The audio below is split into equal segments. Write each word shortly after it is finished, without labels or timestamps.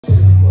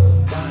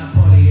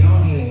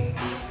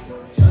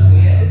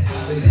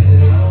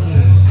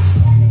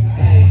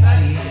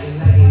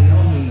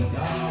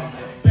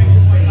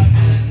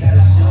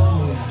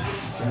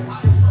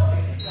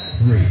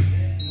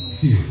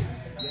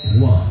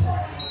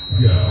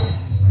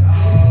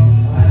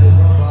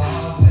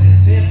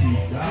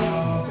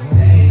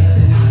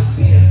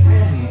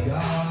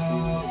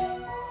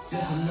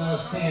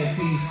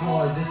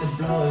for it, just to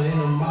blow it in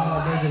the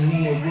mall. Doesn't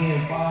mean that we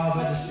involved.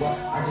 I just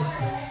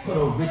put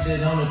a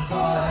Richard on the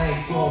car. I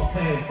ain't going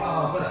playing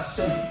ball, but I'll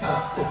show you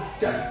how to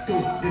gotta do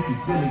it if you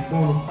really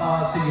wanna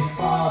fall till you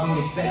fall when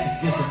you're back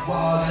against the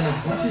wall. And a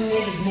bunch of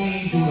niggas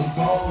need you to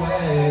go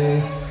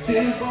away.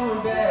 Still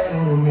going bad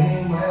on them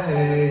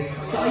anyway.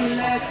 Saw you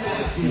last night,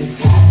 but did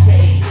it all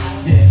day.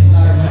 Yeah, a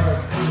lot of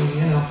murder coming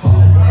in the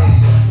hallway.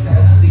 Got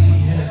a sticky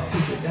and a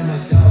keep it at my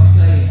dog's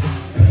place.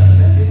 Girl, I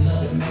left you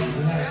love it, make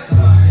it like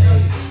some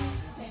shade.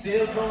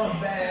 Still going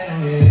bad on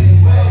you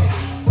anyway.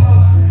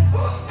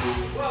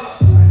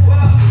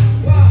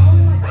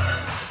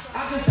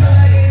 I can feel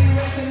like every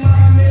rest of my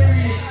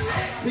memories.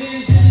 Me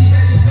and Jilly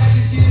back to back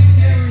is getting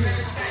scary.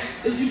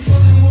 If you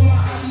fucking with my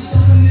eyes, you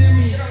don't come near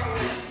me.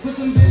 Put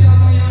some bitch out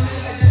on your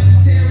head like that's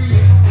a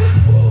Terry.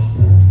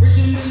 Rich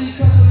and Millie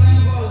cuss a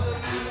Lambos.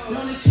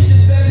 Known to keep the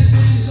better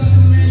bitches on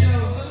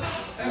commandos.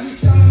 Every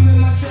time I'm in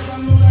my trap, I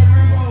move like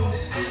Rainbow.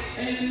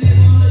 Ain't a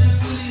neighborhood in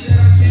Philly that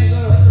I can't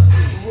go.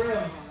 For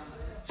real.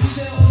 She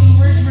said, oh, you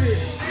rich.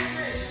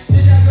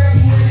 Bitch, I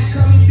graduated,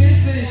 call me Big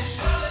Fish.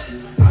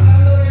 I got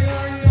Lil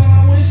Yari on my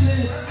wish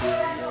list.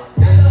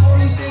 That's the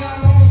only thing I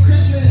want for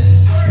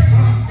Christmas.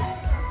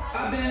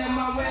 I've been on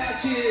my way out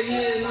here,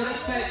 yeah, no,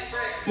 that's facts.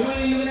 You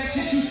ain't know that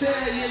shit you said,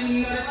 yeah,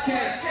 we know that's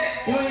cat.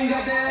 You ain't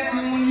got that ass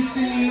in when you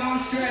see me, know I'm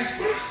straight.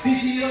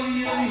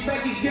 DCOVO, we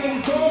back again,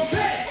 we go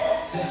back.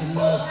 Just a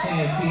little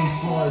 10-piece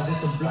for it,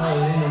 just to blow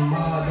it in the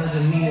mall.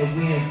 Doesn't mean that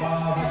we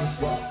involved. I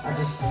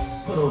just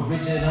put a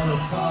Richard on the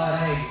card.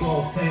 I ain't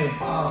going playing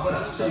ball, but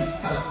I'll show you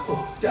how to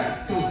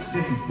gotta do it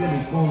if you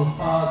really wanna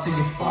fall till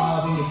you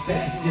fall when you're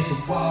back against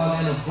the wall.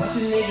 And a bunch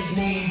of niggas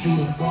need you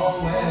to go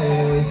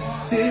away.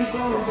 Still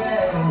going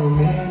bad on them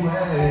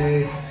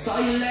anyway. Saw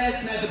you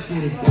last night, but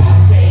did it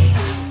all day.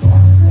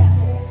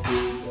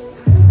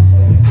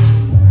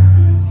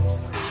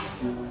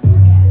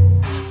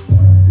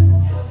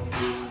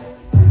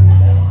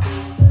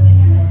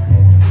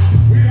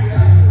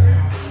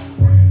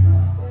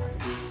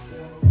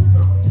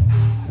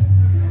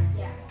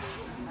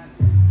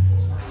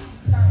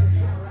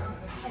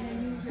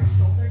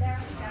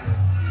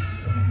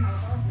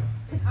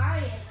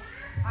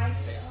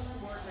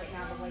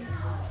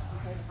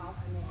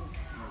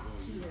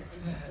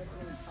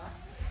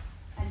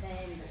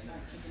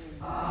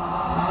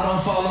 I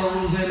don't follow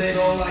rules and they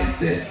don't like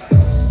that.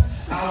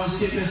 I was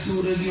skipping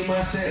school to get my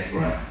sack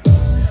right.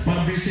 My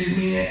bitch takes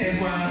me and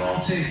ask why I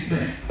don't text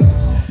back.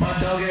 My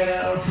dog got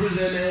out of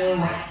prison and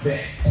went right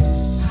back.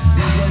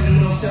 These young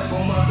dudes don't step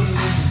on my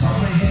delicious.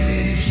 I'ma hit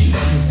it if she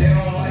let me. They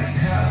don't like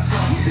how I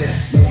talk that.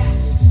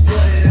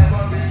 Put it out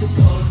my wrist, so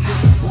color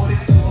dripping.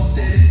 42 on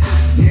steady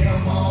sipping. Yeah,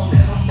 I'm on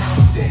and I'm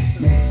off that.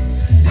 These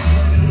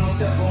young dudes don't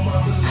step on my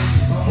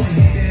delicious. I'ma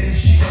hit that if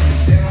she let me.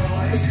 They don't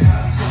like how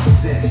I talk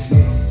that.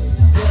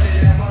 Put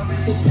it out my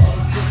wrist, so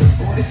color dripping.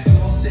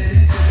 42 on steady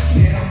sipping.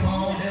 Yeah, I'm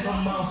on and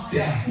I'm off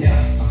that.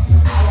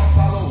 I don't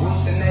follow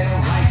rules and they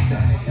don't like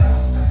that.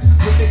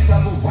 Hit the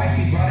club with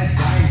wifey, brought it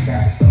dime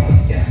back.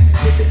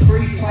 Hit the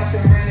free twice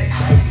and ran it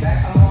right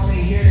back. I'm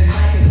only here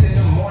tonight cause in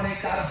the morning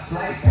got a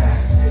flight back.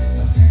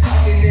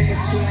 Talking nigga,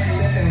 you ain't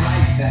living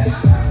like that.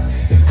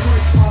 The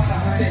course costs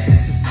 100,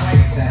 this is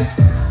twice that.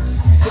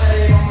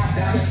 Flooded on my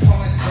diamonds,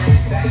 pulling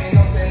straight back. Ain't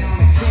open on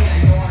the king, I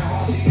know I'm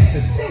all she gets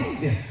a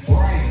thing.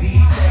 Right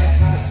detail,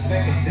 it's not a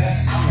speck of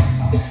dust on it.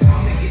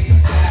 I'ma get the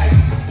bag,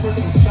 put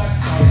some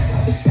trust on it.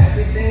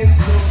 Everything is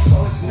new, so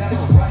it's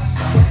never rushed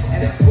on it. And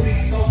the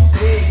booty's so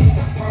big, you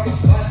can park a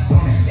bus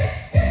on it.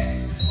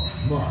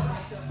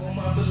 On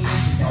my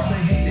beliefs, I'ma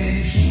hit that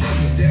if she let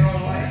me. They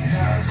don't like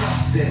how I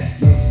talk that.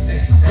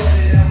 Cut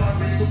it out my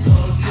wrist, so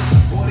color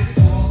dripping.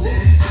 42 on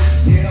steady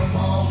sipping. Yeah, I'm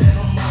on and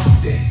I'm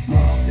off that.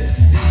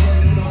 These young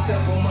dudes don't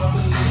step on my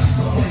beliefs.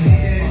 I'ma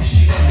hit that if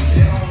she let me.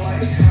 They don't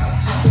like how I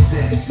talk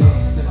that.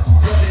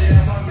 Cut it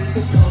out my wrist,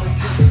 so color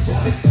dripping.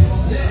 42 on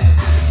steady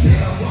sipping.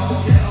 Yeah, I'm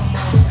on and I'm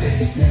off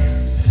that.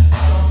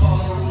 I don't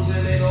follow rules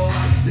and they don't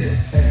like that.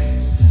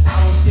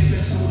 I was skipping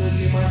school to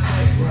get my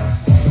sack right.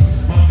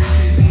 My bitch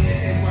hit me and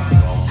ask why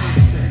I don't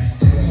text back.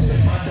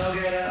 My dog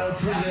got out of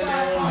prison and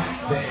went right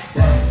back.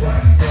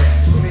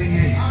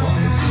 28 on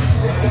this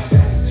right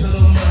back. To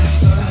the money,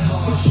 starting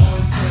hard,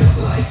 showing tail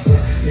like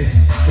that.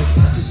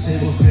 Versace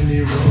table, Fendi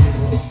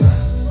roll.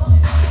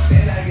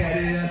 And I got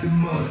it out the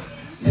mud.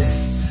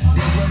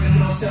 These women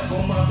don't step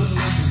on my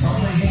beliefs.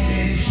 I'ma hit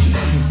that if she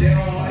let me. They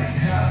don't like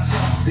how I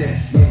talk that.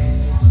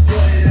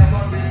 Put it out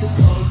my wrist, so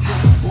color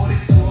dripping.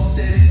 42 on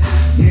steady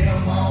sipping. Yeah,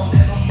 I'm on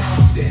and I'm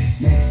off that.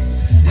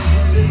 These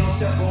women don't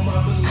step on my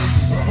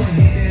beliefs. I'ma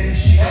hit that if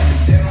she let me.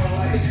 They don't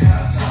like how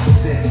I talk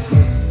that.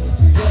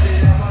 Put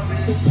it out my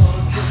wrist, so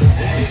color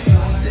dripping. 42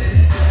 on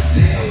steady sipping.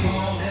 Yeah, I'm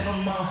on and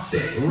I'm off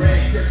that.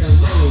 Red Christian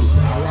Lou's,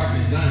 I rock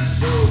designer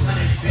shoes.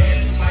 100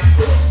 bands for my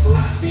crew.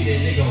 I speed a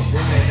nigga,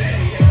 bring that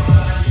baby.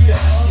 You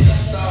got get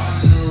them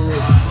stars in the roof.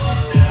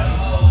 The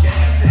whole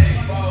gang, take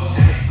foes,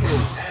 and it's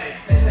cool. Take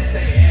it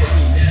as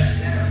we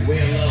never. We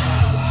a little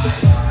hot line.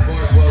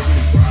 For what we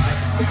ride,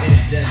 and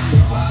it's just you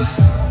fly.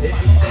 If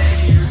you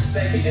say you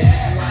respect me, then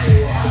it's like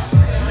what?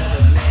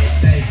 Another man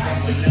say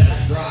from another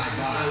drive.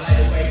 I like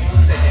the way you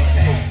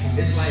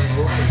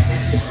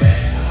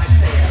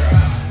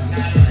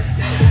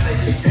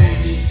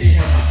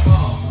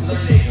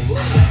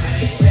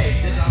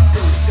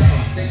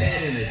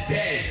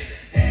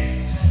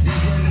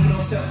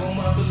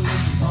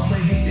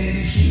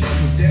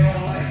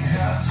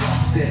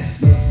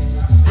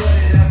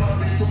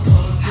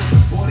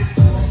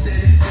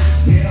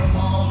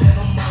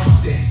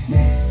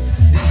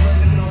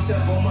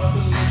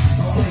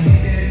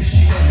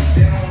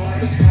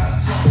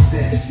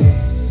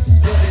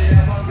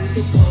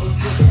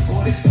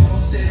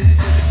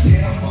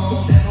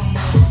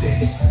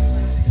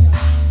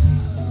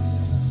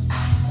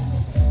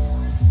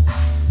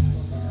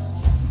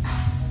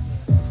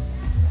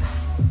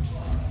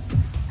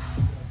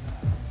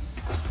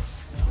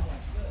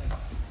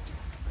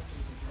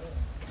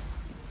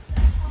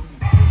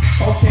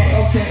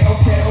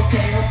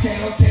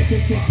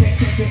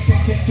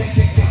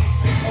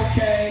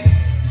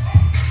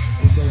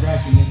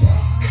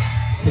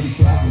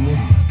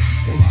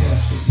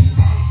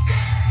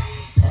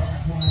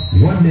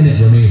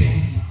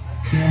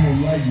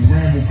you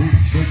ramble, big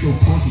Draco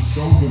across the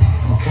shoulder.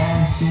 I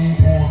fine tune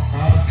on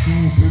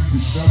iTunes, hit the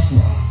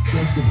shuffle.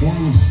 Just the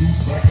boiler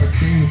suits like I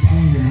came to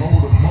clean your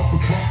motor.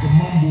 Motherfucker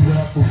mumble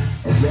rapper,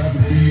 I'd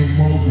rather be a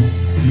mobile.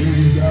 $1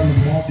 million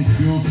market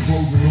deals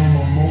closing on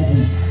my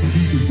mobile.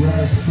 Keep the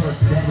grass cut,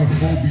 got a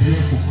phobia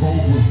for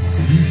Cobra.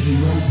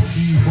 Usually low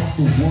key, fuck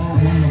the world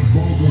when I'm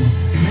vulgar.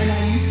 Man, I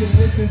used to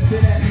listen to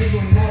that nigga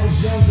when I was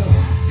younger.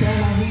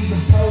 Found out he's a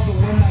poser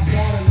when I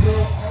got a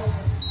little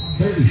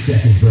older. 30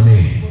 seconds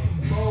remaining.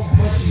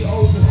 But she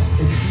older.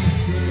 But she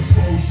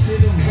sinful.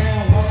 Sit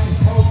around watching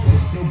poker.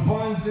 No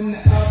buns in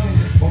the oven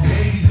or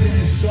babies in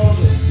the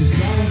stroller. Just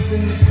guns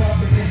in the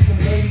cupboard and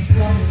some ladies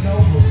coming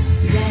over.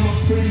 See, I'm a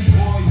pretty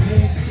boy.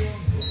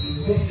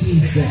 15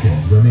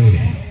 seconds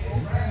remaining.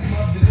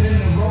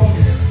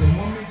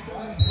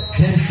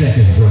 10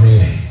 seconds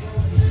remaining.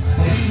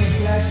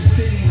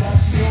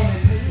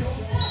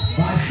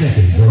 5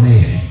 seconds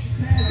remaining.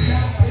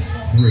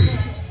 3,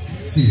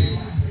 2,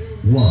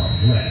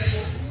 1,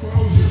 less.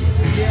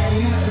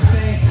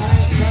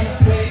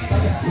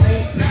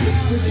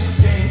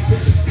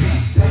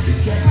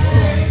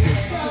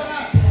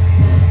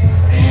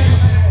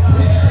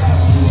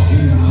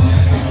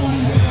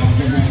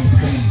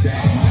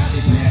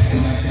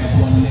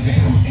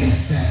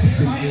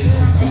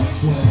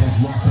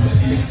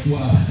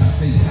 I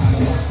say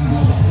Tyler